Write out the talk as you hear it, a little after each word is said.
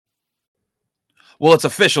Well, it's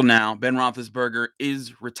official now. Ben Roethlisberger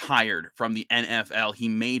is retired from the NFL. He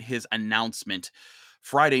made his announcement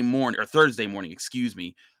Friday morning or Thursday morning, excuse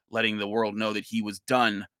me, letting the world know that he was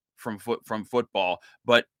done from football.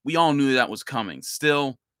 But we all knew that was coming.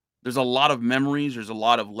 Still, there's a lot of memories. There's a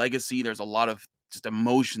lot of legacy. There's a lot of just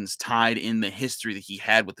emotions tied in the history that he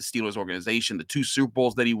had with the Steelers organization, the two Super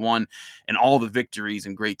Bowls that he won, and all the victories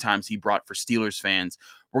and great times he brought for Steelers fans.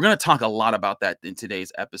 We're going to talk a lot about that in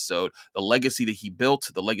today's episode. The legacy that he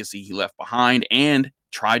built, the legacy he left behind, and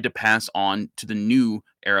tried to pass on to the new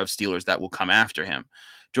era of Steelers that will come after him.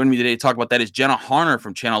 Joining me today to talk about that is Jenna Harner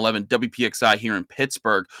from Channel 11 WPXI here in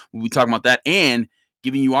Pittsburgh. We'll be talking about that and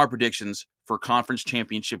giving you our predictions for Conference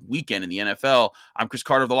Championship weekend in the NFL. I'm Chris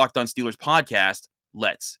Carter of the Locked On Steelers podcast.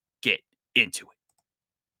 Let's get into it.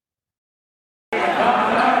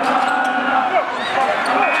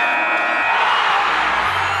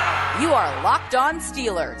 You are Locked On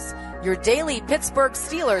Steelers, your daily Pittsburgh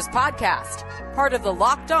Steelers podcast, part of the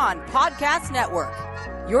Locked On Podcast Network,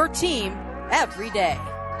 your team every day.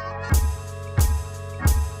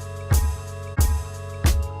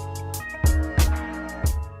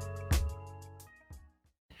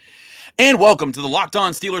 And welcome to the Locked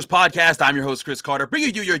On Steelers podcast. I'm your host, Chris Carter,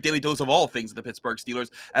 bringing you your daily dose of all things the Pittsburgh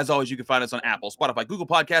Steelers. As always, you can find us on Apple, Spotify, Google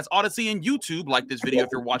Podcasts, Odyssey, and YouTube. Like this video if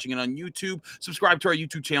you're watching it on YouTube. Subscribe to our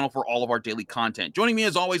YouTube channel for all of our daily content. Joining me,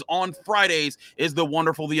 as always, on Fridays is the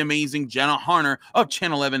wonderful, the amazing Jenna Harner of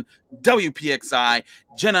Channel 11 WPXI.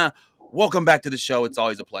 Jenna, welcome back to the show. It's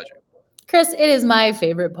always a pleasure. Chris, it is my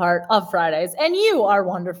favorite part of Fridays, and you are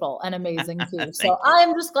wonderful and amazing too. So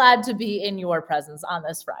I'm just glad to be in your presence on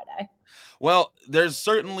this Friday. Well, there's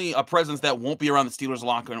certainly a presence that won't be around the Steelers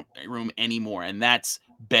locker room anymore, and that's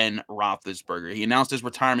Ben Roethlisberger. He announced his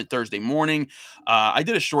retirement Thursday morning. I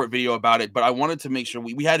did a short video about it, but I wanted to make sure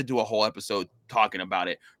we had to do a whole episode talking about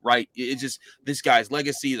it, right? It's just this guy's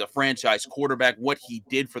legacy, the franchise quarterback, what he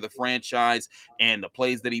did for the franchise, and the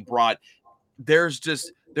plays that he brought. There's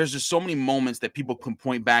just so many moments that people can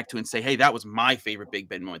point back to and say, hey, that was my favorite Big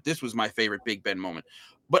Ben moment. This was my favorite Big Ben moment.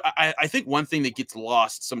 But I think one thing that gets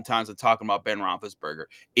lost sometimes in talking about Ben Roethlisberger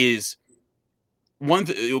is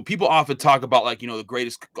people often talk about, like, the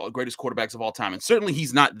greatest quarterbacks of all time. And certainly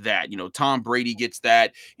he's not that. Tom Brady gets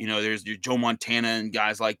that. There's your Joe Montana and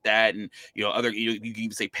guys like that. And, you can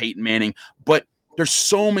even say Peyton Manning. But there's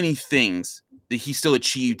so many things that he still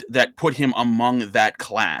achieved that put him among that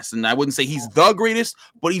class. And I wouldn't say he's the greatest,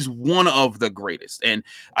 but he's one of the greatest. And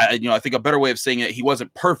I think a better way of saying it, he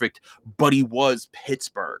wasn't perfect, but he was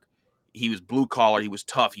Pittsburgh. He was blue collar. He was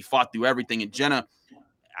tough. He fought through everything. And Jenna,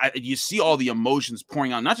 you see all the emotions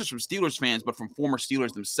pouring out, not just from Steelers fans, but from former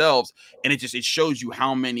Steelers themselves. And it shows you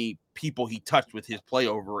how many people he touched with his play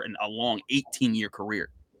over a long 18-year career.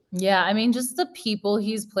 Yeah, I mean, just the people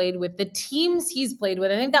he's played with, the teams he's played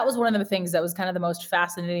with. I think that was one of the things that was kind of the most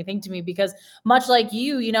fascinating thing to me, because much like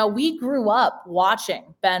you, we grew up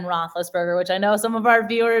watching Ben Roethlisberger, which I know some of our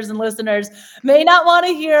viewers and listeners may not want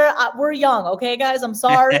to hear. We're young, okay, guys? I'm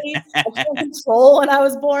sorry. I can't control when I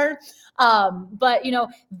was born. But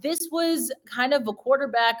this was kind of a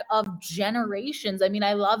quarterback of generations. I mean,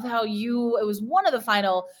 I love how it was one of the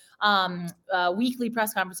final weekly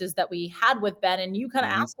press conferences that we had with Ben, and you kind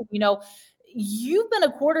of asked him, you've been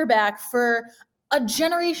a quarterback for a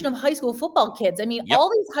generation of high school football kids. I mean,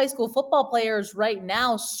 all these high school football players right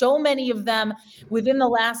now, so many of them within the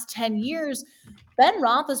last 10 years, Ben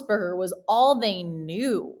Roethlisberger was all they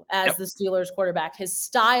knew as the Steelers quarterback. His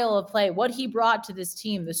style of play, what he brought to this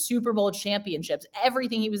team, the Super Bowl championships,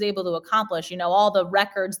 everything he was able to accomplish, all the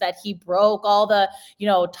records that he broke, all the,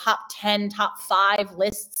 top 10, top 5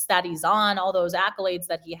 lists that he's on, all those accolades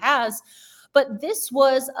that he has. But this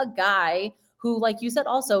was a guy who, like you said,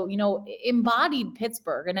 also, embodied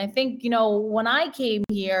Pittsburgh. And I think, when I came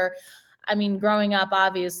here, I mean, growing up,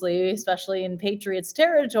 obviously, especially in Patriots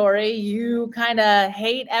territory, you kind of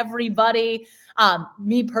hate everybody.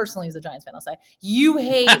 Me personally, as a Giants fan, I'll say, you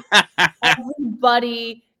hate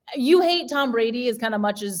everybody. You hate Tom Brady as kind of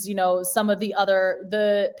much as, some of the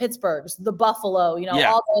Pittsburghs, the Buffalo,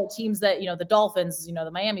 all the teams that, the Dolphins,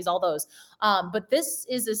 the Miamis, all those. But this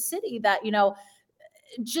is a city that,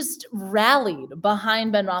 just rallied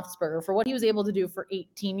behind Ben Roethlisberger for what he was able to do for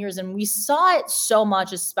 18 years. And we saw it so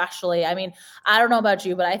much, especially, I mean, I don't know about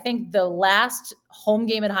you, but I think the last home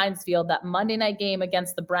game at Heinz Field, that Monday night game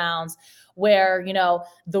against the Browns, where,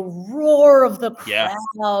 the roar of the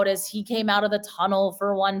crowd as he came out of the tunnel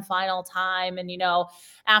for one final time. And,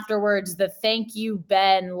 afterwards, the thank you,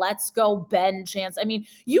 Ben, let's go, Ben chants. I mean,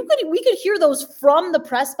 we could hear those from the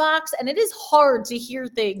press box, and it is hard to hear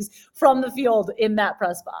things from the field in that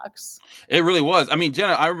press box. It really was. I mean,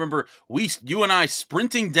 Jenna, I remember you and I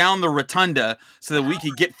sprinting down the rotunda so that we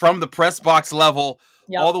could get from the press box level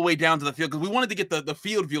all the way down to the field, because we wanted to get the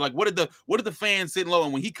field view. Like, what did the fans sitting low?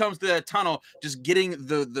 And when he comes to that tunnel, just getting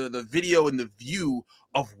the video and the view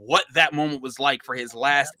of what that moment was like for his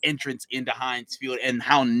last entrance into Heinz Field and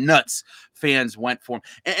how nuts fans went for him.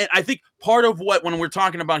 And I think part of when we're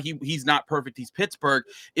talking about he's not perfect, he's Pittsburgh,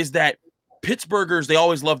 is that Pittsburghers, they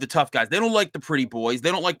always love the tough guys. They don't like the pretty boys. They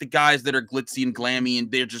don't like the guys that are glitzy and glammy and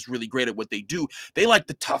they're just really great at what they do. They like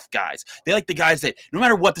the tough guys. They like the guys that no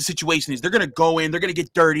matter what the situation is, they're going to go in, they're going to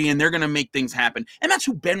get dirty, and they're going to make things happen. And that's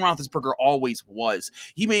who Ben Roethlisberger always was.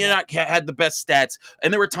 He may not have had the best stats,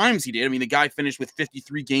 and there were times he did. I mean, the guy finished with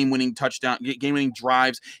 53 game-winning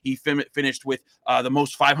drives. He finished with the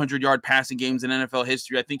most 500-yard passing games in NFL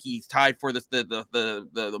history. I think he's tied for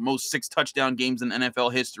the most 6 touchdown games in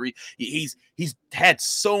NFL history. He's had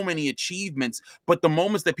so many achievements, but the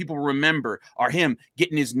moments that people remember are him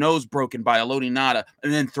getting his nose broken by Elodie Nada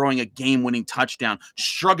and then throwing a game-winning touchdown,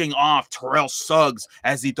 shrugging off Terrell Suggs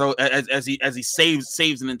as he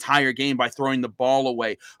saves an entire game by throwing the ball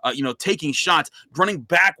away, taking shots, running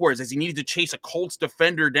backwards as he needed to chase a Colts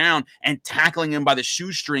defender down and tackling him by the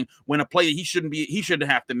shoestring when a play that he shouldn't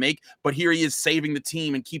have to make, but here he is saving the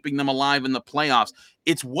team and keeping them alive in the playoffs.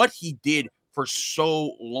 It's what he did for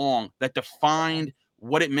so long that defined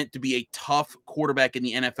what it meant to be a tough quarterback in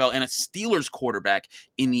the NFL and a Steelers quarterback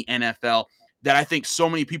in the NFL, that I think so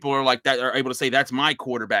many people are able to say that's my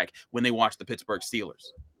quarterback when they watch the Pittsburgh Steelers.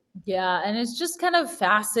 Yeah, and it's just kind of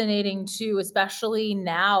fascinating too, especially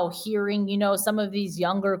now hearing, some of these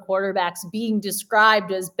younger quarterbacks being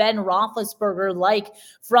described as Ben Roethlisberger, like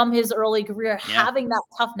from his early career, having that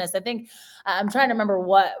toughness. I think I'm trying to remember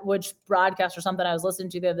which broadcast or something I was listening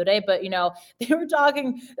to the other day, but they were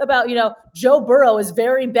talking about, Joe Burrow is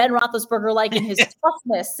very Ben Roethlisberger like in his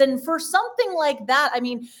toughness. And for something like that, I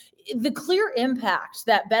mean, the clear impact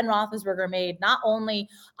that Ben Roethlisberger made, not only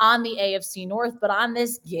on the AFC North, but on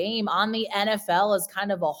this game, on the NFL as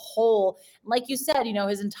kind of a whole. Like you said,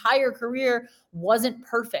 his entire career wasn't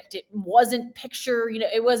perfect. It wasn't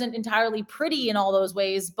it wasn't entirely pretty in all those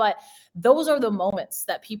ways, but those are the moments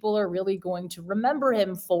that people are really going to remember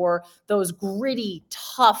him for, those gritty,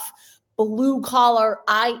 tough, blue collar,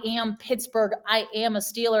 I am Pittsburgh, I am a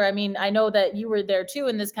Steeler. I mean, I know that you were there too,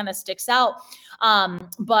 and this kind of sticks out.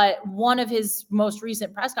 But one of his most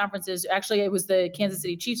recent press conferences, actually, it was the Kansas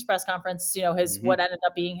City Chiefs press conference, what ended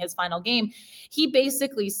up being his final game. He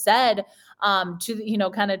basically said, to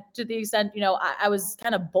the extent, I was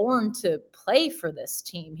kind of born to play for this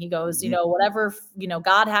team. He goes, whatever,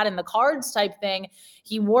 God had in the cards type thing.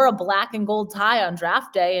 He wore a black and gold tie on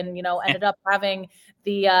draft day and, ended up having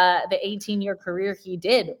the 18-year career he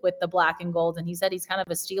did with the black and gold. And he said he's kind of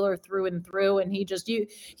a Steeler through and through. And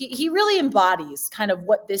he really embodies kind of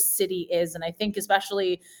what this city is. And I think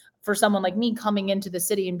especially for someone like me coming into the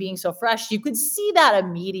city and being so fresh, you could see that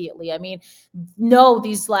immediately. I mean, no,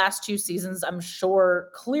 these last 2 seasons, I'm sure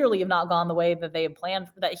clearly have not gone the way that they had planned,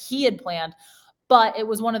 that he had planned. But it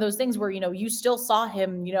was one of those things where, you still saw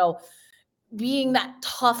him, being that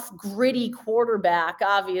tough, gritty quarterback,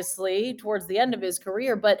 obviously, towards the end of his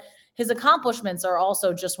career. But his accomplishments are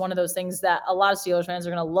also just one of those things that a lot of Steelers fans are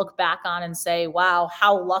going to look back on and say, wow,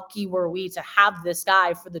 how lucky were we to have this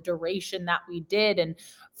guy for the duration that we did and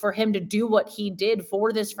for him to do what he did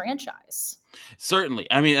for this franchise. Certainly.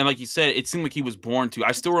 I mean, and like you said, it seemed like he was born to.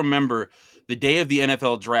 I still remember the day of the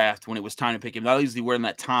NFL draft when it was time to pick him. Not only is he wearing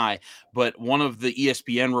that tie, but one of the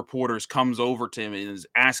ESPN reporters comes over to him and is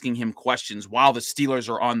asking him questions while the Steelers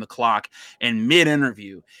are on the clock. And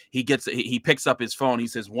mid-interview, he picks up his phone. He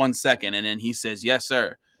says, 1 second. And then he says, yes,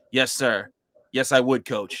 sir. Yes, sir. Yes, I would,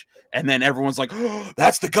 coach. And then everyone's like, oh,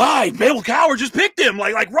 that's the guy. Bill Cowher just picked him,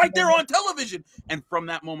 like right there on television. And from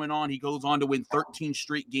that moment on, he goes on to win 13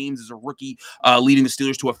 straight games as a rookie, leading the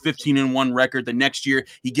Steelers to a 15-1 record. The next year,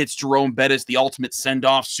 he gets Jerome Bettis, the ultimate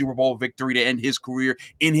send-off Super Bowl victory to end his career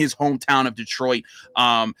in his hometown of Detroit.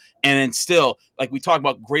 And then still, like we talk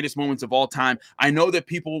about greatest moments of all time, I know that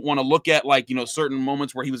people want to look at certain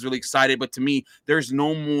moments where he was really excited, but to me, there's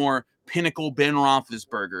no more pinnacle Ben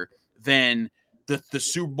Roethlisberger than the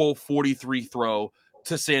Super Bowl 43 throw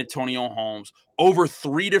to Santonio Holmes over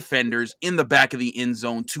 3 defenders in the back of the end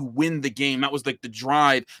zone to win the game. That was like the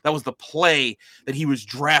drive. That was the play that he was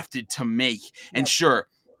drafted to make. And sure,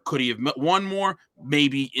 could he have won more?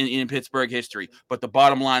 Maybe in Pittsburgh history. But the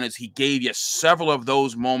bottom line is he gave you several of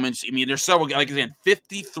those moments. I mean, there's several, like I said,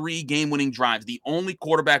 53 game-winning drives. The only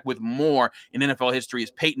quarterback with more in NFL history is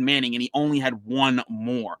Peyton Manning, and he only had one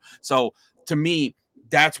more. So to me,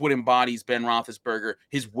 that's what embodies Ben Roethlisberger,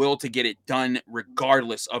 his will to get it done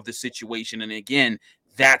regardless of the situation. And again,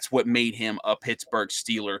 that's what made him a Pittsburgh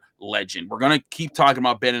Steeler legend. We're going to keep talking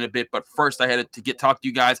about Ben in a bit, but first I had to talk to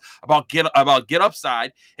you guys about Get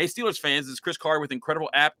Upside. Hey, Steelers fans, this is Chris Carter with incredible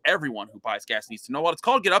app everyone who buys gas needs to know about. It's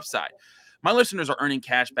called Get Upside. My listeners are earning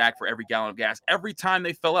cash back for every gallon of gas every time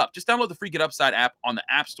they fill up. Just download the free Get Upside app on the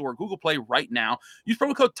App Store or Google Play right now. Use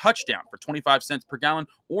promo code TOUCHDOWN for 25 cents per gallon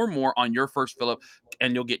or more on your first fill up,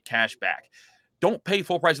 and you'll get cash back. Don't pay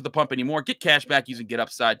full price at the pump anymore. Get cash back using Get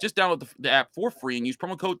Upside. Just download the app for free and use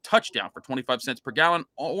promo code TOUCHDOWN for 25 cents per gallon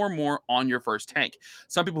or more on your first tank.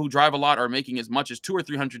 Some people who drive a lot are making as much as $200 or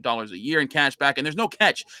 $300 a year in cash back, and there's no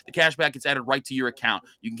catch. The cash back gets added right to your account.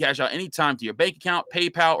 You can cash out anytime to your bank account,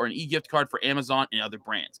 PayPal, or an e-gift card for Amazon and other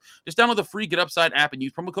brands. Just download the free Get Upside app and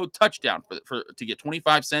use promo code TOUCHDOWN to get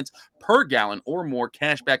 25 cents per gallon or more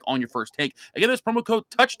cash back on your first tank. Again, that's promo code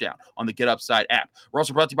TOUCHDOWN on the Get Upside app. We're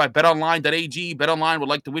also brought to you by BetOnline.ag. BetOnline would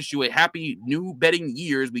like to wish you a happy new betting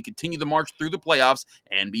year as we continue the march through the playoffs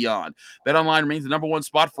and beyond. BetOnline remains the number one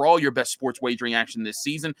spot for all your best sports wagering action this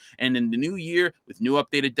season. And in the new year, with new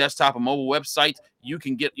updated desktop and mobile websites, you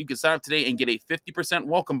can sign up today and get a 50%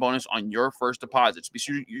 welcome bonus on your first deposit. So be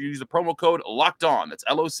sure you use the promo code LOCKEDON. That's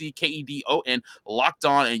LOCKEDON, Locked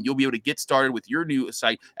On, and you'll be able to get started with your new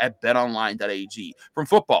site at betonline.ag. From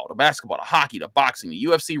football to basketball to hockey to boxing to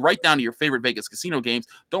UFC, right down to your favorite Vegas casino games,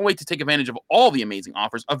 don't wait to take advantage of all the amazing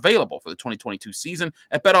offers available for the 2022 season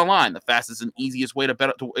at BetOnline, the fastest and easiest way to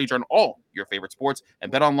wager on all your favorite sports,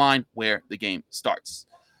 and BetOnline, where the game starts.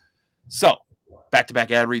 So,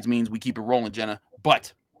 back-to-back ad reads means we keep it rolling, Jenna.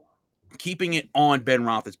 But keeping it on Ben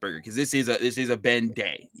Roethlisberger, because this is a Ben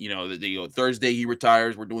day. Thursday he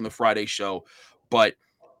retires. We're doing the Friday show, but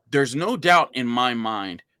there's no doubt in my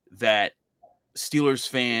mind that Steelers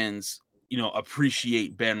fans,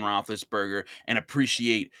 appreciate Ben Roethlisberger and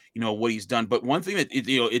appreciate, what he's done. But one thing that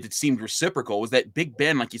it seemed reciprocal was that Big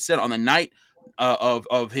Ben, like you said, on the night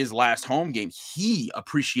of his last home game, he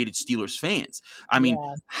appreciated Steelers fans. I mean,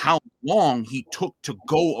 how long he took to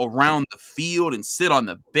go around the field and sit on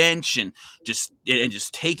the bench and just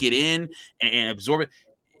take it in and absorb it.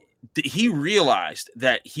 He realized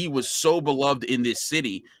that he was so beloved in this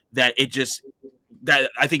city that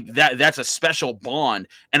I think that's a special bond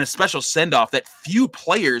and a special send-off that few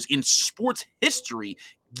players in sports history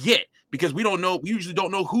get, because we usually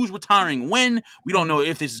don't know who's retiring when. We don't know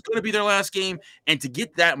if this is going to be their last game. And to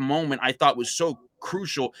get that moment, I thought was so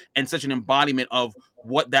crucial and such an embodiment of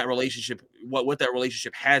what that relationship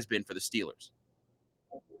has been for the Steelers.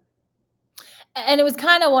 And it was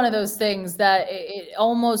kind of one of those things that it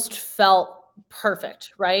almost felt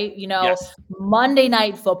perfect, right? Yes. Monday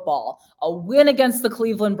Night Football, a win against the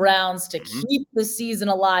Cleveland Browns to keep the season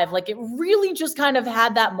alive. Like, it really just kind of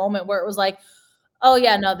had that moment where it was like, oh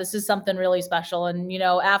yeah, no, this is something really special. And,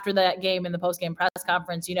 after that game in the post-game press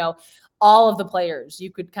conference, all of the players,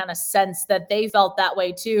 you could kind of sense that they felt that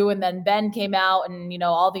way too. And then Ben came out and,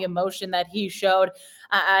 all the emotion that he showed.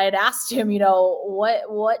 I had asked him,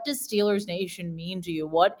 what does Steelers Nation mean to you?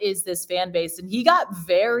 What is this fan base? And he got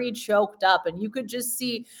very choked up, and you could just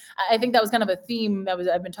see, I think that was kind of a theme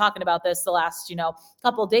I've been talking about this the last,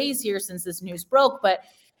 couple of days here since this news broke, but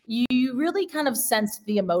you really kind of sensed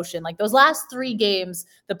the emotion. Like those last 3 games,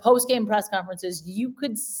 the post-game press conferences, you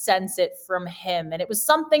could sense it from him. And it was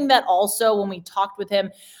something that also, when we talked with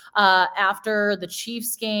him after the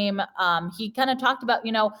Chiefs game, he kind of talked about,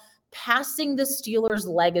 passing the Steelers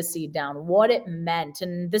legacy down, what it meant.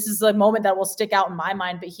 And this is a moment that will stick out in my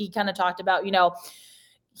mind, but he kind of talked about,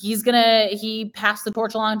 he passed the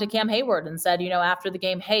torch along to Cam Hayward and said, after the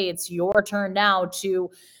game, hey, it's your turn now to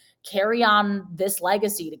carry on this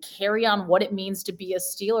legacy, to carry on what it means to be a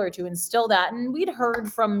Steeler, to instill that. And we'd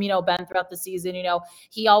heard from, Ben throughout the season,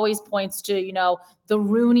 he always points to, the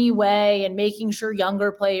Rooney way and making sure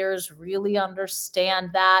younger players really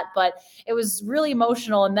understand that. But it was really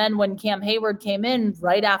emotional. And then when Cam Hayward came in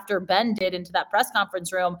right after Ben did into that press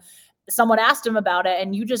conference room, someone asked him about it,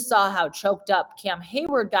 and you just saw how choked up Cam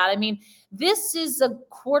Hayward got. I mean, this is a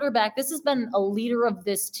quarterback. This has been a leader of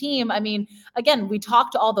this team. I mean, again, we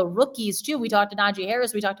talked to all the rookies too. We talked to Najee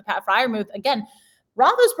Harris. We talked to Pat Freiermuth. Again,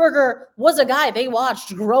 Roethlisberger was a guy they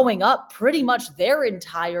watched growing up pretty much their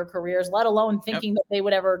entire careers, let alone thinking that they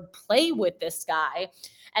would ever play with this guy.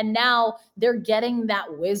 And now they're getting that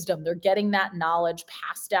wisdom, they're getting that knowledge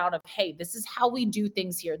passed down of, hey, this is how we do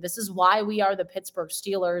things here. This is why we are the Pittsburgh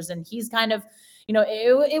Steelers. And he's kind of,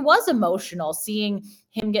 it was emotional seeing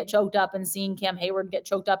him get choked up and seeing Cam Hayward get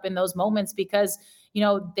choked up in those moments because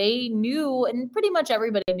they knew, and pretty much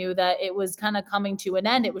everybody knew, that it was kind of coming to an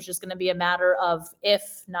end. It was just going to be a matter of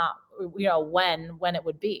if not, when it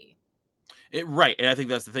would be. Right. And I think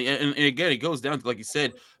that's the thing. And again, it goes down to, like you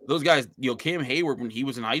said, those guys, Cam Hayward, when he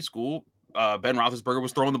was in high school, Ben Roethlisberger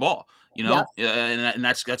was throwing the ball, Yep. and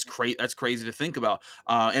that's crazy. That's crazy to think about.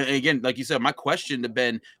 And again, like you said, my question to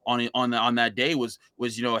Ben on that day was,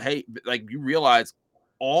 hey, like, you realize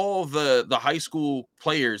all the high school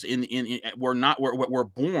players were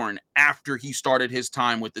born after he started his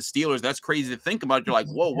time with the Steelers. That's crazy to think about. You're like,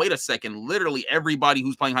 whoa, wait a second. Literally everybody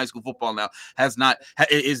who's playing high school football now is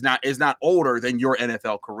not older than your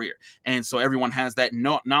NFL career. And so everyone has that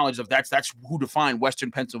knowledge of that's who defined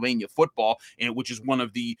Western Pennsylvania football, and which is one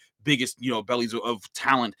of the biggest bellies of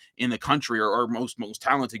talent in the country, or most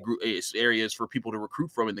talented areas for people to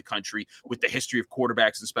recruit from in the country, with the history of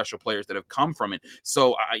quarterbacks and special players that have come from it.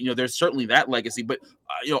 So there's certainly that legacy, but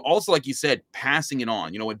also, like you said, passing it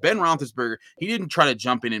on. With Ben Roethlisberger, he didn't try to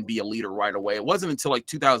jump in and be a leader right away. It wasn't until like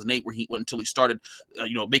 2008 until he started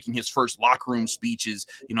making his first locker room speeches.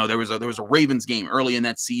 There was a Ravens game early in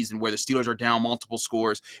that season where the Steelers are down multiple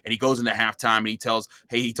scores, and he goes into halftime and he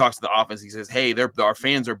talks to the offense. He says, hey, our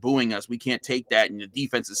fans are booing us. We can't take that. And the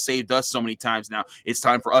defense has saved us so many times now. It's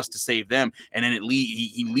time for us to save them. And then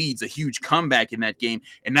he leads a huge comeback in that game.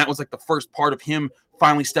 And that was like the first part of him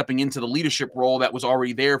finally stepping into the leadership role that was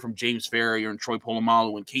already there from James Farrior and Troy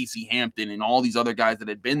Polamalu and Casey Hampton and all these other guys that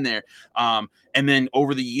had been there. And then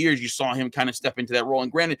over the years, you saw him kind of step into that role.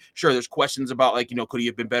 And granted, sure, there's questions about, like, could he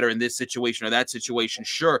have been better in this situation or that situation?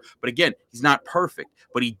 Sure. But again, he's not perfect,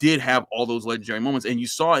 but he did have all those legendary moments. And you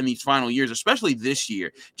saw in these final years, especially this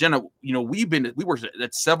year, Jenna, we were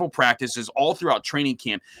at several practices all throughout training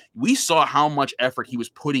camp. We saw how much effort he was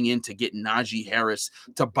putting in to get Najee Harris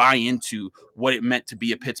to buy into what it meant to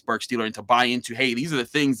be a Pittsburgh Steeler, and to buy into, hey, these are the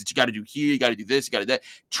things that you got to do here, you got to do this, you got to do that,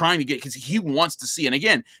 trying to get, because he wants to see. And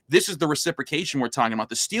again, this is the reciprocation we're talking about.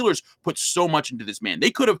 The Steelers put so much into this man.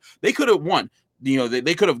 They could have won.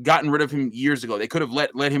 They could have gotten rid of him years ago. They could have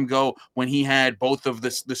let him go when he had both of the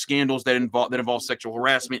scandals that involved sexual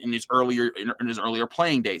harassment in his earlier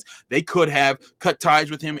playing days. They could have cut ties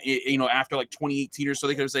with him, after like 2018 or so.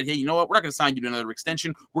 They could have said, hey, you know what? We're not going to sign you to another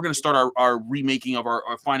extension. We're going to start our remaking of our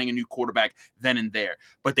finding a new quarterback then and there.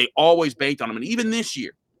 But they always banked on him. And even this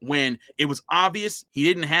year, when it was obvious he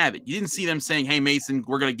didn't have it, you didn't see them saying, hey, Mason,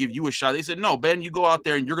 we're going to give you a shot. They said, no, Ben, you go out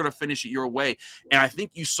there and you're going to finish it your way. And I think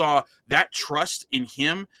you saw that trust in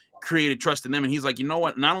him created trust in them. And he's like, you know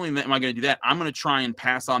what? Not only am I going to do that, I'm going to try and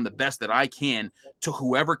pass on the best that I can to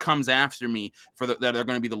whoever comes after me that are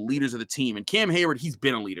going to be the leaders of the team. And Cam Hayward, he's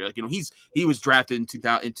been a leader. Like, he was drafted in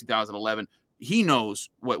 2011. He knows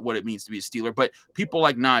what it means to be a Steeler. But people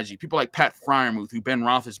like Najee, people like Pat Freiermuth, who Ben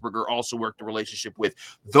Roethlisberger also worked a relationship with,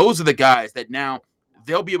 those are the guys that now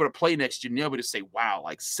they'll be able to play next year and they'll be able to say, wow,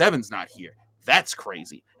 like, Seven's not here. That's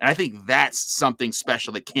crazy. And I think that's something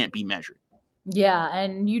special that can't be measured. Yeah,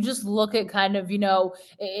 and you just look at kind of,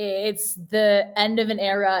 it's the end of an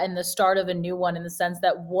era and the start of a new one, in the sense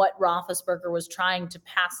that what Roethlisberger was trying to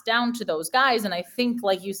pass down to those guys. And I think,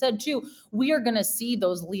 like you said too, we are going to see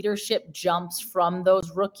those leadership jumps from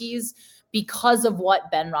those rookies because of what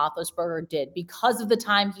Ben Roethlisberger did, because of the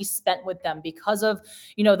time he spent with them, because of,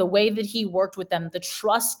 the way that he worked with them, the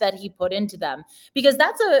trust that he put into them. Because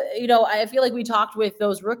that's I feel like we talked with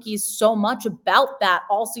those rookies so much about that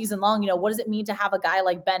all season long. What does it mean to have a guy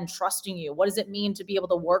like Ben trusting you? What does it mean to be able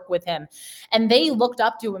to work with him? And they looked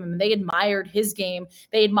up to him and they admired his game.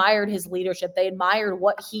 They admired his leadership. They admired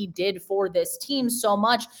what he did for this team so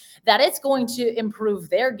much that it's going to improve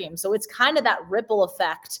their game. So it's kind of that ripple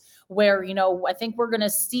effect where, I think we're going to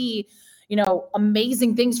see,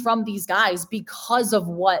 amazing things from these guys because of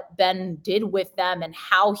what Ben did with them and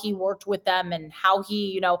how he worked with them and how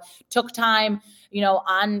he, took time,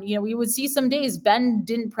 we would see some days Ben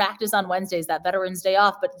didn't practice on Wednesdays, that Veterans Day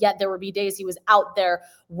off, but yet there would be days he was out there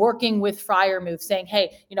working with Freiermuth saying,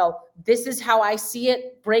 hey, this is how I see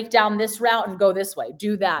it, break down this route and go this way,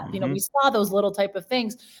 do that. Mm-hmm. We saw those little type of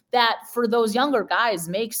things that for those younger guys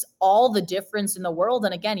makes all the difference in the world.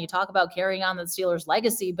 And again, you talk about carrying on the Steelers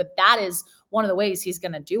legacy, but that is one of the ways he's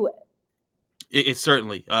going to do it. It's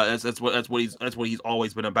certainly that's what he's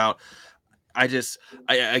always been about. I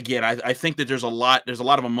think that there's a lot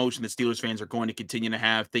of emotion that Steelers fans are going to continue to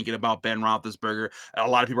have thinking about Ben Roethlisberger. A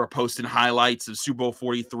lot of people are posting highlights of Super Bowl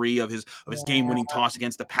 43 of his game-winning toss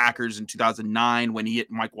against the Packers in 2009 when he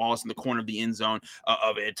hit Mike Wallace in the corner of the end zone,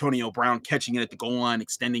 of Antonio Brown catching it at the goal line,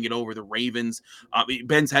 extending it over the Ravens.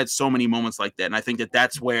 Ben's had so many moments like that, and I think that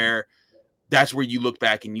that's where you look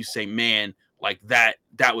back and you say, man, like that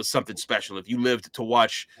was something special. If you lived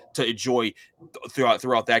to enjoy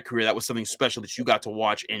throughout that career, that was something special that you got to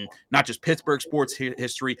watch in not just Pittsburgh sports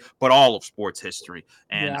history, but all of sports history.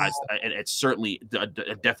 And it's certainly a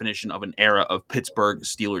definition of an era of Pittsburgh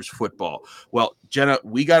Steelers football. Well, Jenna,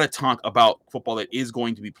 we got to talk about football that is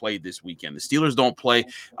going to be played this weekend. The Steelers don't play,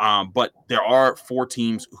 but there are 4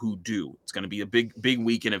 teams who do. It's going to be a big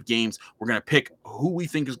weekend of games. We're going to pick who we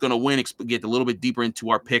think is going to win, get a little bit deeper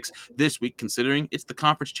into our picks this week, considering it's the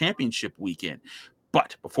conference championship weekend.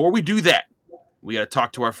 But before we do that, we got to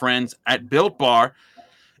talk to our friends at Built Bar.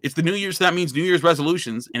 It's the New Year's, so that means New Year's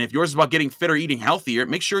resolutions. And if yours is about getting fit or eating healthier,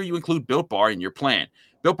 make sure you include Built Bar in your plan.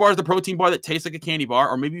 Built Bar is the protein bar that tastes like a candy bar,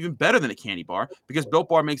 or maybe even better than a candy bar, because Built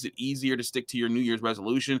Bar makes it easier to stick to your New Year's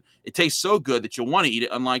resolution. It tastes so good that you'll want to eat it,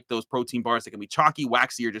 unlike those protein bars that can be chalky,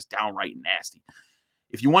 waxy, or just downright nasty.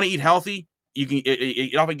 If you want to eat healthy,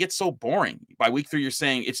 it often gets so boring. By week 3, you're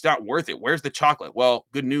saying it's not worth it. Where's the chocolate? Well,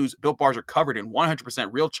 good news. Built Bars are covered in 100%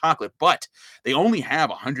 real chocolate, but they only have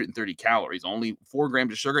 130 calories, only 4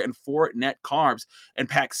 grams of sugar, and 4 net carbs, and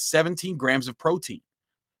pack 17 grams of protein.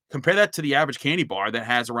 Compare that to the average candy bar that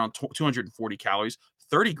has around 240 calories,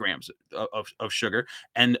 30 grams of sugar,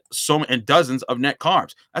 and dozens of net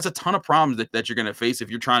carbs. That's a ton of problems that you're going to face if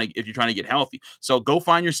you're trying to get healthy. So go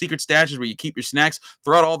find your secret stashes where you keep your snacks,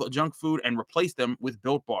 throw out all the junk food, and replace them with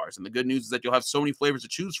Built Bars. And the good news is that you'll have so many flavors to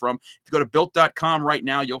choose from. If you go to Built.com right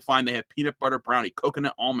now, you'll find they have peanut butter brownie,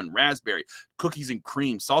 coconut almond, raspberry, cookies and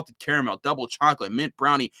cream, salted caramel, double chocolate, mint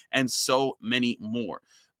brownie, and so many more.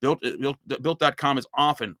 Built.com is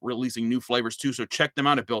often releasing new flavors too, so check them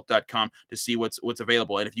out at Built.com to see what's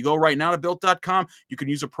available. And if you go right now to Built.com, you can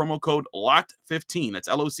use a promo code LOCKED15. That's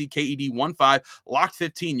LOCKED15,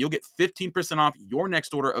 LOCKED15. You'll get 15% off your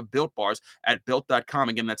next order of Built Bars at Built.com.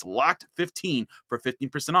 Again, that's LOCKED15 for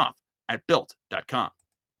 15% off at Built.com.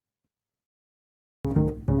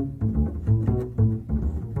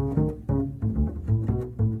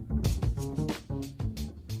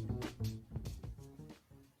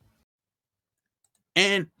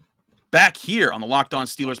 And back here on the Locked On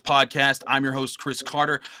Steelers podcast, I'm your host, Chris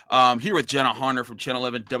Carter, here with Jenna Harner from Channel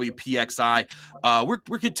 11 WPXI.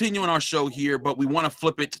 We're continuing our show here, but we want to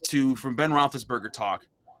flip it from Ben Roethlisberger talk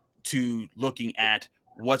to looking at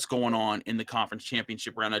what's going on in the conference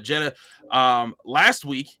championship round. Now, Jenna, last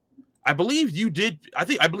week, I believe you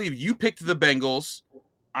picked the Bengals.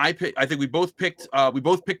 I think we both picked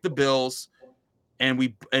the Bills.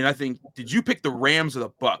 And I think, did you pick the Rams or the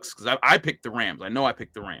Bucks? Because I picked the Rams. I know I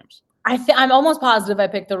picked the Rams. I'm almost positive I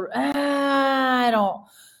picked I don't.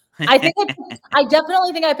 I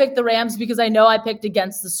definitely think I picked the Rams because I know I picked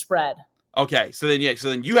against the spread. Okay, so then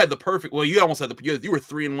you had the perfect. Well, you almost had you were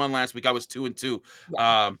 3-1 last week. I was 2-2.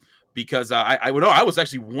 Yeah. Because I was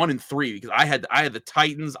actually 1-3 because I had the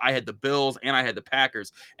Titans, I had the Bills, and I had the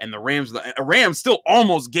Packers, and the Rams still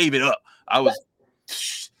almost gave it up.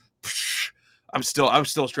 I'm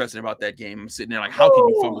still stressing about that game. I'm sitting there like, how can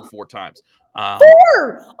you fumble 4 times? 4!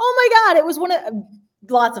 Oh my God! It was one of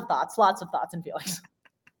lots of thoughts and feelings.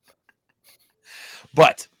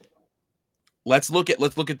 But let's look at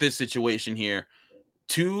this situation here.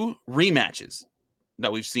 2 rematches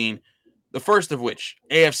that we've seen. The first of which,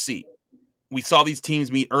 AFC. We saw these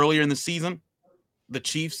teams meet earlier in the season. The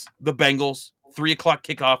Chiefs, the Bengals, 3:00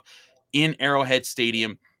 kickoff in Arrowhead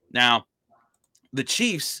Stadium. Now, the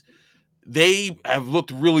Chiefs, they have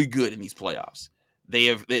looked really good in these playoffs.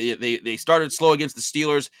 They started slow against the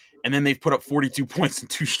Steelers, and then they've put up 42 points in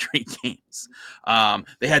 2 straight games.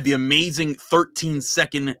 They had the amazing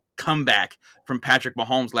 13-second comeback from Patrick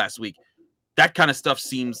Mahomes last week. That kind of stuff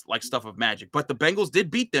seems like stuff of magic. But the Bengals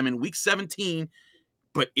did beat them in Week 17,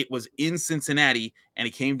 but it was in Cincinnati, and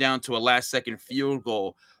it came down to a last-second field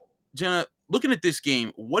goal. Jenna, looking at this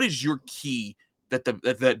game, what is your key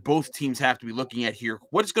that both teams have to be looking at here?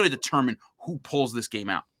 What is going to determine who pulls this game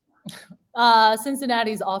out?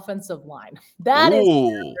 Cincinnati's offensive line. That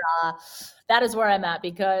is where I'm at,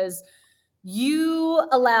 because you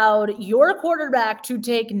allowed your quarterback to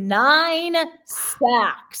take 9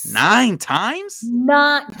 sacks. 9 times?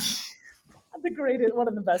 Not the greatest, one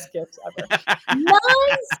of the best gifts ever. 9 sacks, and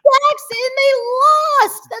they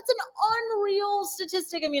lost. That's an unreal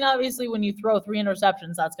statistic. I mean, obviously, when you throw 3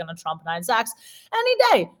 interceptions, that's going to trump 9 sacks any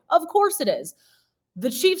day. Of course it is. The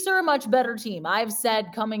Chiefs are a much better team. I've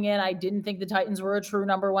said coming in, I didn't think the Titans were a true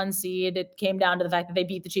number 1 seed. It came down to the fact that they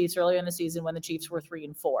beat the Chiefs earlier in the season when the Chiefs were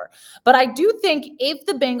 3-4. But I do think if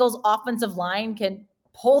the Bengals offensive line can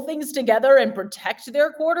pull things together and protect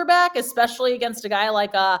their quarterback, especially against a guy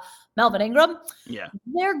like Melvin Ingram,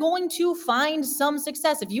 they're going to find some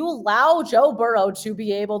success. If you allow Joe Burrow to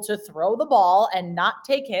be able to throw the ball and not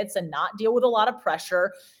take hits and not deal with a lot of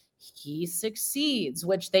pressure, he succeeds,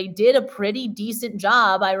 which they did a pretty decent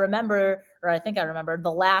job. I think I remember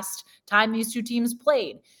the last time these two teams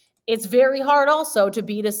played. It's very hard also to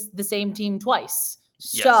beat the same team twice.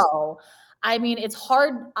 Yes. So, I mean, it's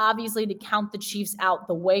hard, obviously, to count the Chiefs out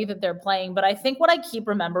the way that they're playing. But I think what I keep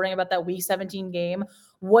remembering about that Week 17 game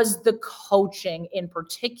was the coaching, in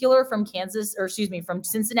particular from from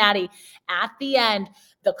Cincinnati at the end.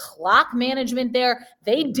 The clock management there,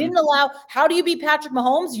 they didn't allow. How do you beat Patrick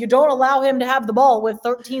Mahomes? You don't allow him to have the ball with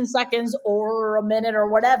 13 seconds or a minute or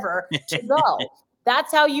whatever to go.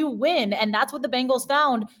 That's how you win. And that's what the Bengals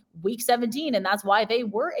found Week 17. And that's why they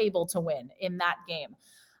were able to win in that game.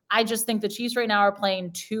 I just think the Chiefs right now are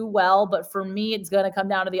playing too well. But for me, it's going to come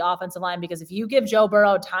down to the offensive line, because if you give Joe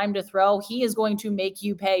Burrow time to throw, he is going to make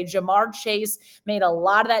you pay. Jamar Chase made a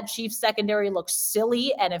lot of that Chiefs secondary look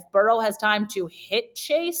silly. And if Burrow has time to hit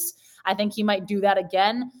Chase, I think he might do that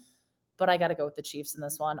again. But I got to go with the Chiefs in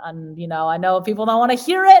this one. I know people don't want to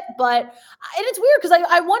hear it, and it's weird because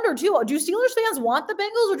I wonder too, do Steelers fans want the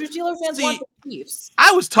Bengals or do Steelers fans want the Chiefs?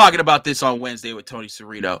 I was talking about this on Wednesday with Tony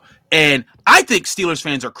Cerrito, and I think Steelers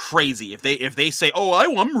fans are crazy if they say, "Oh,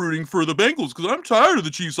 I'm rooting for the Bengals because I'm tired of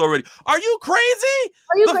the Chiefs already." Are you crazy?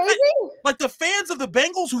 Are you crazy? Like the fans of the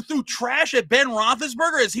Bengals who threw trash at Ben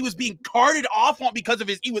Roethlisberger as he was being carted off because of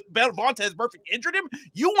Vontaze Burfict injured him.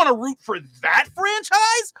 You want to root for that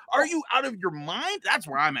franchise? Are you out of your mind? That's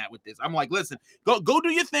where I'm at with this. I'm like, listen, go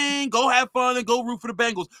do your thing, go have fun, and go root for the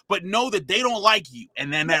Bengals, but know that they don't like you,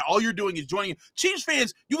 and then that all you're doing is joining. Chiefs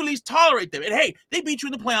fans, you at least tolerate them. And hey, they beat you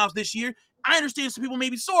in the playoffs this year. I understand some people may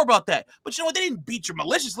be sore about that, but you know what? They didn't beat you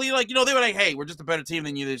maliciously. They were like, hey, we're just a better team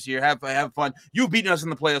than you this year. Have fun. You've beaten us in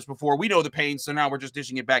the playoffs before. We know the pain, so now we're just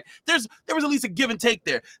dishing it back. There was at least a give and take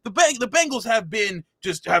there. The Bengals have been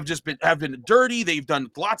dirty. They've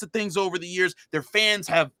done lots of things over the years. Their fans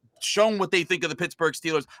have shown what they think of the Pittsburgh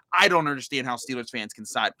Steelers. I don't understand how Steelers fans can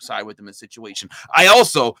side with them in this situation. I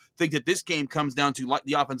also think that this game comes down to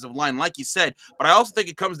the offensive line, like you said, but I also think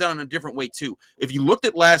it comes down in a different way too. If you looked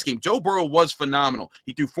at last game, Joe Burrow was phenomenal.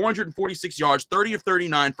 He threw 446 yards, 30 of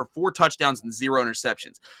 39 for 4 touchdowns and 0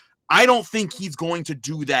 interceptions. I don't think he's going to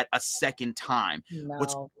do that a second time. No.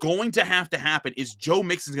 What's going to happen is Joe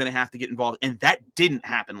Mixon's going to have to get involved, and that didn't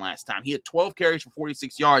happen last time. He had 12 carries for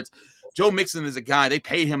 46 yards. Joe Mixon is a guy, they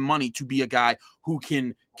paid him money to be a guy who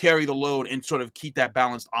can carry the load and sort of keep that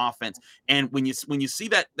balanced offense. And when you see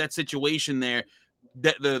that situation there,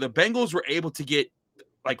 that the Bengals were able to get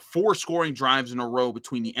like 4 scoring drives in a row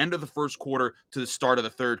between the end of the first quarter to the start of the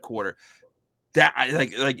third quarter. That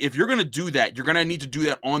like if you're going to do that, you're going to need to do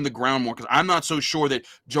that on the ground more, because I'm not so sure that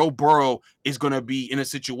Joe Burrow is going to be in a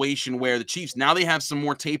situation where the Chiefs, now they have some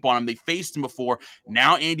more tape on him. They faced him before.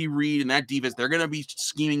 Now Andy Reid and that defense, they're going to be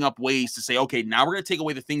scheming up ways to say, okay, now we're going to take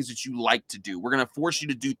away the things that you like to do. We're going to force you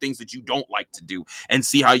to do things that you don't like to do and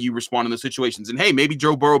see how you respond in those situations. And hey, maybe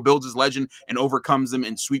Joe Burrow builds his legend and overcomes them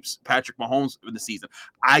and sweeps Patrick Mahomes for the season.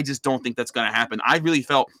 I just don't think that's going to happen. I really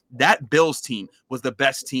felt that Bills team was the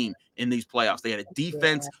best team in these playoffs. They had a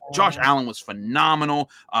defense. Josh Allen was phenomenal.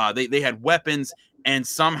 They had weapons, and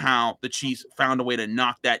somehow the Chiefs found a way to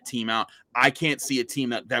knock that team out. I can't see a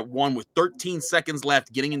team that won with 13 seconds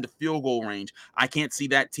left, getting into field goal range. I can't see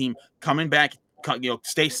that team coming back,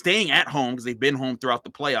 staying at home because they've been home throughout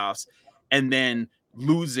the playoffs, and then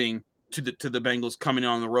losing to the Bengals coming in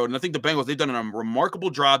on the road. And I think the Bengals, they've done a remarkable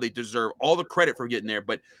job. They deserve all the credit for getting there,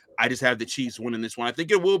 but I just have the Chiefs winning this one. I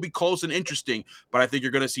think it will be close and interesting, but I think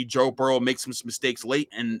you're going to see Joe Burrow make some mistakes late,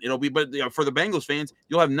 and it'll be. But for the Bengals fans,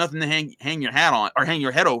 you'll have nothing to hang your hat on or hang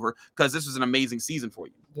your head over, because this was an amazing season for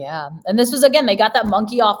you. Yeah. And this was, again, they got that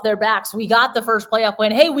monkey off their backs. We got the first playoff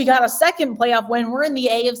win. Hey, we got a second playoff win. We're in the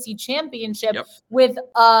AFC Championship with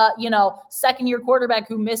second-year quarterback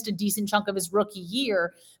who missed a decent chunk of his rookie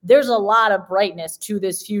year. There's a lot of brightness to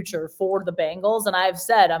this future for the Bengals. And I've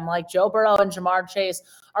said, I'm like, Joe Burrow and Jamar Chase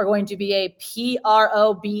are going to be a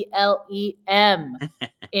PROBLEM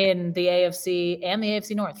in the AFC and the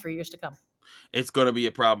AFC North for years to come. It's going to be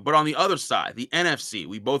a problem. But on the other side, the NFC,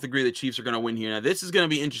 we both agree the Chiefs are going to win here. Now, this is going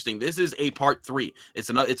to be interesting. This is a part 3. It's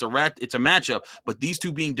a matchup, but these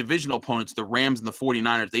two being divisional opponents, the Rams and the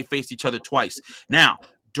 49ers, they faced each other twice. Now,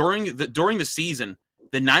 during the season,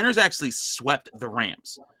 the Niners actually swept the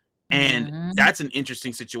Rams. And that's an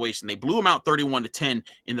interesting situation. They blew them out 31-10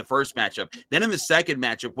 in the first matchup. Then in the second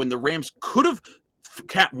matchup, when the Rams could have,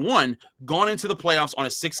 one, gone into the playoffs on a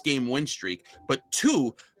 6-game win streak, but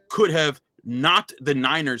 2, could have knocked the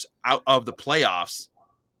Niners out of the playoffs.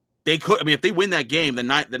 They could. I mean, if they win that game, the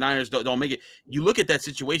Niners don't make it. You look at that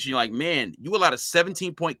situation, you're like, man, you allowed a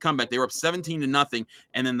 17-point comeback. They were up 17-0,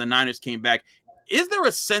 and then the Niners came back. Is there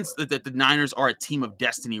a sense that the Niners are a team of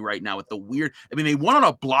destiny right now with the weird? I mean, they won on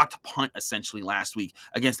a blocked punt essentially last week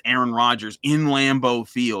against Aaron Rodgers in Lambeau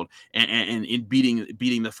Field and in beating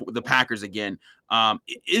the Packers again.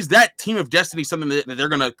 Is that team of destiny something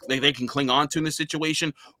that they can cling on to in this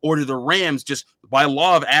situation, or do the Rams just by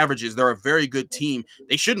law of averages, they're a very good team?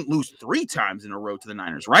 They shouldn't lose 3 times in a row to the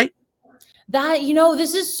Niners, right? That,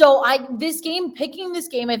 this is picking this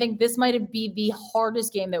game, I think this might be the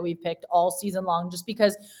hardest game that we've picked all season long, just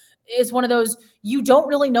because it's one of those, you don't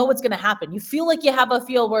really know what's going to happen. You feel like you have a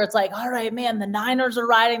feel where it's like, all right, man, the Niners are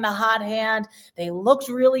riding the hot hand. They looked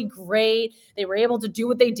really great. They were able to do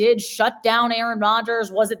what they did, shut down Aaron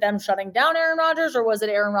Rodgers. Was it them shutting down Aaron Rodgers, or was it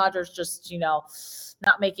Aaron Rodgers just,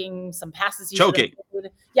 not making some passes? Choking.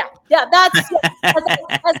 Yeah. That's as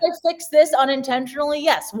I fix this unintentionally.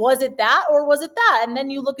 Yes. Was it that, or was it that? And then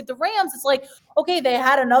you look at the Rams. It's like, okay, they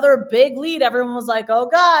had another big lead. Everyone was like, oh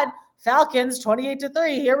God, Falcons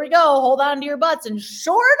 28-3. Here we go. Hold on to your butts. And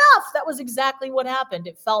sure enough, that was exactly what happened.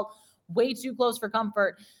 It felt way too close for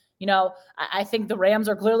comfort. I think the Rams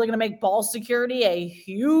are clearly going to make ball security a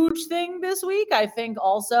huge thing this week. I think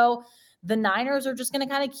also the Niners are just going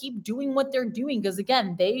to kind of keep doing what they're doing, because,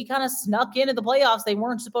 again, they kind of snuck into the playoffs. They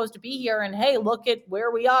weren't supposed to be here. And, hey, look at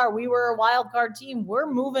where we are. We were a wild card team. We're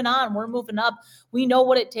moving on. We're moving up. We know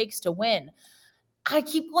what it takes to win. I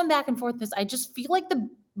keep going back and forth this. I just feel like the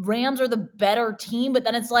Rams are the better team, but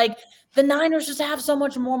then it's like the Niners just have so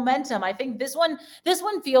much momentum. I think this one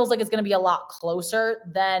feels like it's going to be a lot closer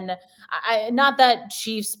than not that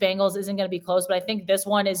Chiefs Bengals isn't going to be close, but I think this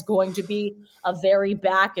one is going to be a very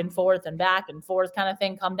back and forth kind of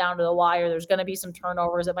thing, come down to the wire. There's going to be some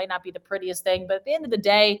turnovers. It might not be the prettiest thing, but at the end of the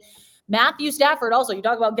day, Matthew Stafford, also, you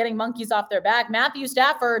talk about getting monkeys off their back. Matthew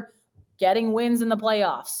Stafford getting wins in the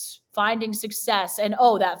playoffs, finding success. And,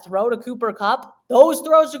 that throw to Cooper Kupp, those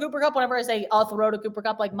throws to Cooper Kupp, whenever I say a throw to Cooper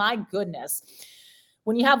Kupp, like, my goodness.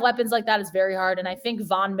 When you have weapons like that, it's very hard. And I think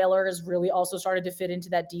Von Miller has really also started to fit into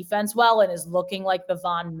that defense well and is looking like the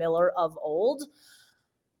Von Miller of old.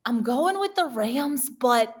 I'm going with the Rams,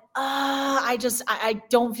 but I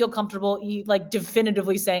don't feel comfortable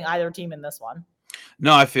definitively saying either team in this one.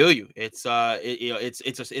 No, I feel you. It's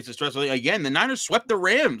it's a stressful thing. Again, the Niners swept the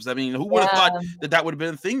Rams. I mean, who would have thought that would have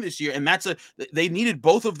been a thing this year? And they needed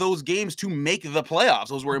both of those games to make the playoffs.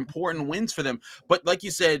 Those were important wins for them. But like you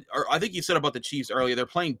said, or I think you said about the Chiefs earlier,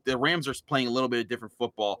 the Rams are playing a little bit of different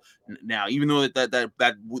football now. Even though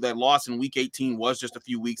that loss in Week 18 was just a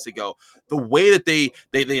few weeks ago, the way that they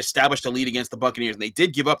established a lead against the Buccaneers, and they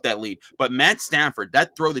did give up that lead. But Matt Stafford,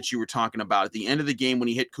 that throw that you were talking about at the end of the game when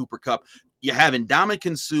he hit Cooper Kupp, you have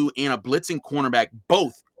Ndamukong Suh and a blitzing cornerback,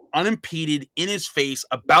 both unimpeded in his face,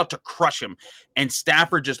 about to crush him. And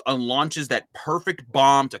Stafford just unlaunches that perfect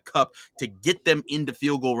bomb to Kupp to get them into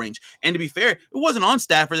field goal range. And to be fair, it wasn't on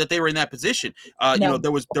Stafford that they were in that position. No.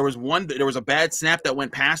 There was a bad snap that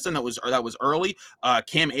went past him that was early.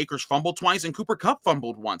 Cam Akers fumbled twice, and Cooper Kupp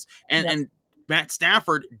fumbled once. And Matt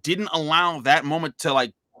Stafford didn't allow that moment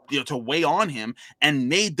to to weigh on him, and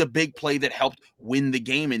made the big play that helped win the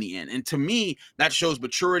game in the end. And to me, that shows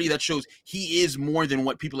maturity. That shows he is more than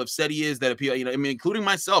what people have said he is. That people, including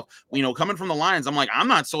myself, coming from the Lions, I'm like, I'm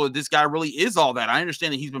not so that this guy really is all that. I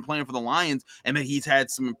understand that he's been playing for the Lions and that he's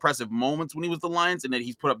had some impressive moments when he was the Lions and that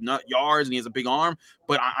he's put up nut yards and he has a big arm,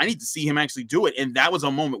 but I need to see him actually do it. And that was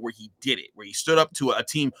a moment where he did it, where he stood up to a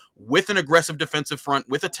team with an aggressive defensive front,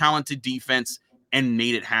 with a talented defense, and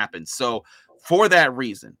made it happen. So for that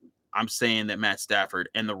reason, I'm saying that Matt Stafford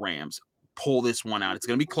and the Rams pull this one out. It's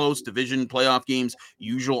going to be close. Division playoff games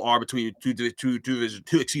usual are between two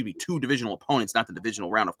divisional opponents, not the divisional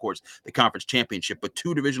round, of course, the conference championship, but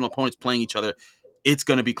two divisional opponents playing each other. It's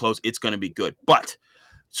going to be close. It's going to be good. But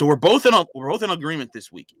so we're both in agreement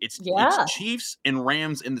this week. It's Chiefs and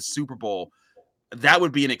Rams in the Super Bowl. That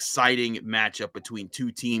would be an exciting matchup between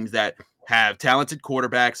two teams that have talented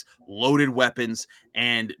quarterbacks, loaded weapons,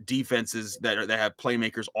 and defenses that have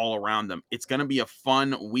playmakers all around them. It's going to be a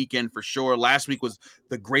fun weekend for sure. Last week was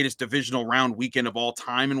the greatest divisional round weekend of all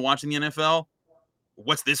time in watching the NFL.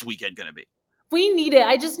 What's this weekend going to be? We need it.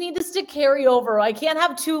 I just need this to carry over. I can't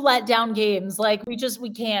have 2 letdown games. Like we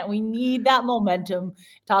can't. We need that momentum.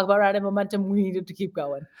 Talk about riding momentum. We need it to keep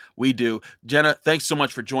going. We do. Jenna, thanks so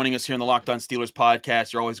much for joining us here on the Locked On Steelers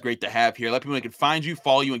podcast. You're always great to have here. Let people know they can find you,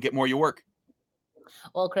 follow you, and get more of your work.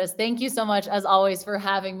 Well, Chris, thank you so much as always for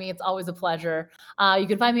having me. It's always a pleasure. You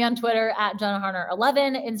can find me on Twitter at Jenna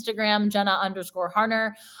Harner11, Instagram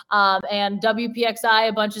Jenna_Harner, and WPXI,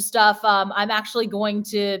 a bunch of stuff. I'm actually going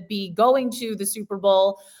to be going to the Super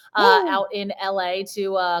Bowl out in LA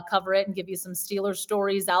to cover it and give you some Steelers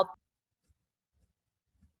stories out.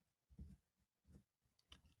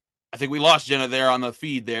 I think we lost Jenna there on the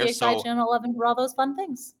feed there. So Channel 11 for all those fun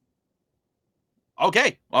things.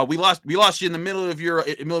 Okay, we lost you in the middle of your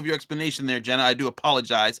explanation there, Jenna. I do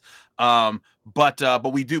apologize.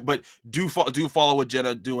 But we do follow what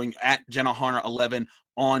Jenna doing at Jenna Harner 11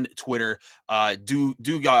 on Twitter. Do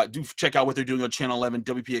check out what they're doing on Channel 11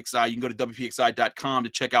 WPXI. You can go to WPXI.com to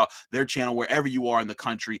check out their channel wherever you are in the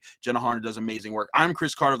country. Jenna Harner does amazing work. I'm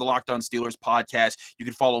Chris Carter of the Locked On Steelers podcast. You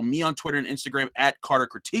can follow me on Twitter and Instagram at Carter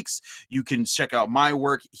Critiques. You can check out my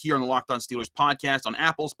work here on the Locked On Steelers podcast on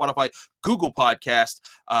Apple, Spotify, Google Podcast,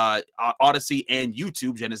 Odyssey, and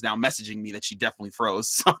YouTube. Jen is now messaging me that she definitely froze.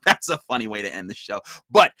 So that's a funny way to end the show.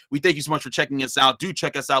 But we thank you so much for checking us out. Do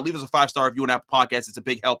check us out. Leave us a 5-star review on Apple Podcasts. It's a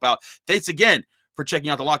big help out. Thanks again for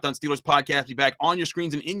checking out the Locked On Steelers podcast. Be back on your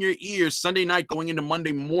screens and in your ears Sunday night going into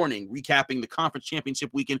Monday morning, recapping the conference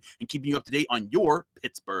championship weekend and keeping you up to date on your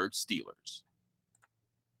Pittsburgh Steelers.